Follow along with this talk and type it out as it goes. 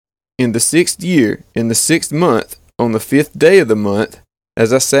In the 6th year, in the 6th month, on the 5th day of the month,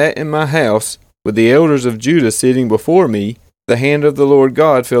 as I sat in my house, with the elders of Judah sitting before me, the hand of the Lord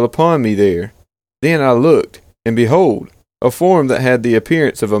God fell upon me there. Then I looked, and behold, a form that had the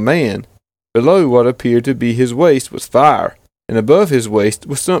appearance of a man. Below what appeared to be his waist was fire, and above his waist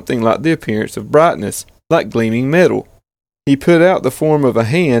was something like the appearance of brightness, like gleaming metal. He put out the form of a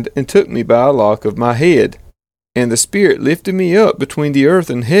hand, and took me by a lock of my head. And the Spirit lifted me up between the earth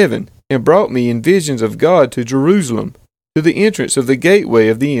and heaven, and brought me in visions of God to Jerusalem, to the entrance of the gateway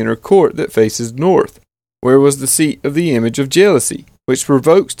of the inner court that faces north, where was the seat of the image of jealousy, which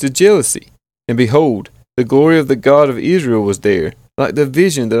provokes to jealousy. And behold, the glory of the God of Israel was there, like the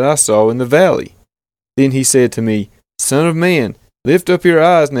vision that I saw in the valley. Then he said to me, Son of man, lift up your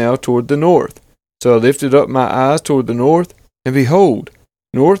eyes now toward the north. So I lifted up my eyes toward the north, and behold,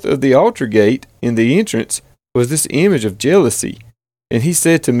 north of the altar gate, in the entrance, was this image of jealousy. And he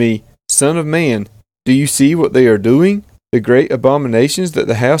said to me, Son of man, do you see what they are doing, the great abominations that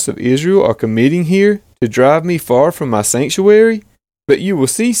the house of Israel are committing here, to drive me far from my sanctuary? But you will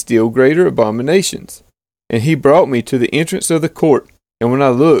see still greater abominations. And he brought me to the entrance of the court, and when I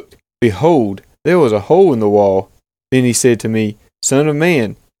looked, behold, there was a hole in the wall. Then he said to me, Son of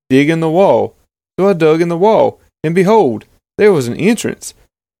man, dig in the wall. So I dug in the wall, and behold, there was an entrance.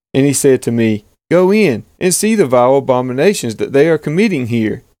 And he said to me, Go in, and see the vile abominations that they are committing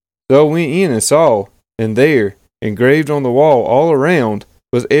here. So I went in and saw, and there, engraved on the wall all around,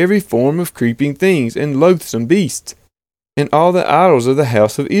 was every form of creeping things and loathsome beasts, and all the idols of the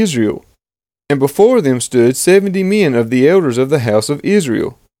house of Israel. And before them stood 70 men of the elders of the house of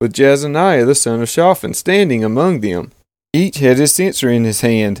Israel, with Jezaniah the son of Shaphan standing among them. Each had his censer in his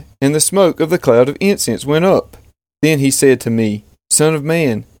hand, and the smoke of the cloud of incense went up. Then he said to me, Son of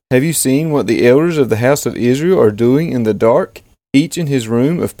man, have you seen what the elders of the house of Israel are doing in the dark, each in his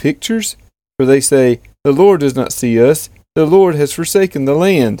room of pictures? For they say, The Lord does not see us, the Lord has forsaken the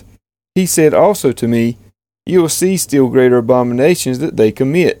land. He said also to me, You will see still greater abominations that they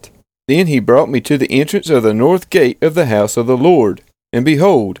commit. Then he brought me to the entrance of the north gate of the house of the Lord, and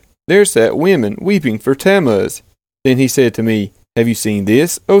behold, there sat women weeping for Tammuz. Then he said to me, Have you seen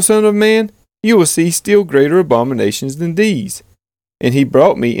this, O son of man? You will see still greater abominations than these. And he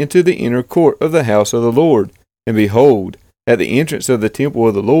brought me into the inner court of the house of the Lord, and behold, at the entrance of the temple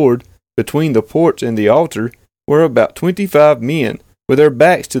of the Lord, between the porch and the altar, were about 25 men, with their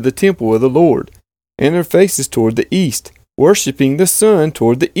backs to the temple of the Lord, and their faces toward the east, worshipping the sun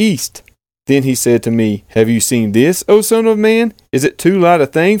toward the east. Then he said to me, Have you seen this, O son of man? Is it too light a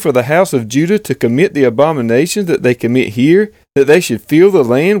thing for the house of Judah to commit the abominations that they commit here, that they should fill the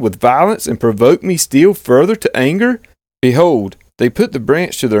land with violence and provoke me still further to anger? Behold, they put the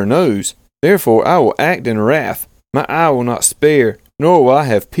branch to their nose. Therefore I will act in wrath. My eye will not spare, nor will I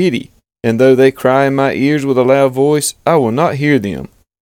have pity. And though they cry in my ears with a loud voice, I will not hear them.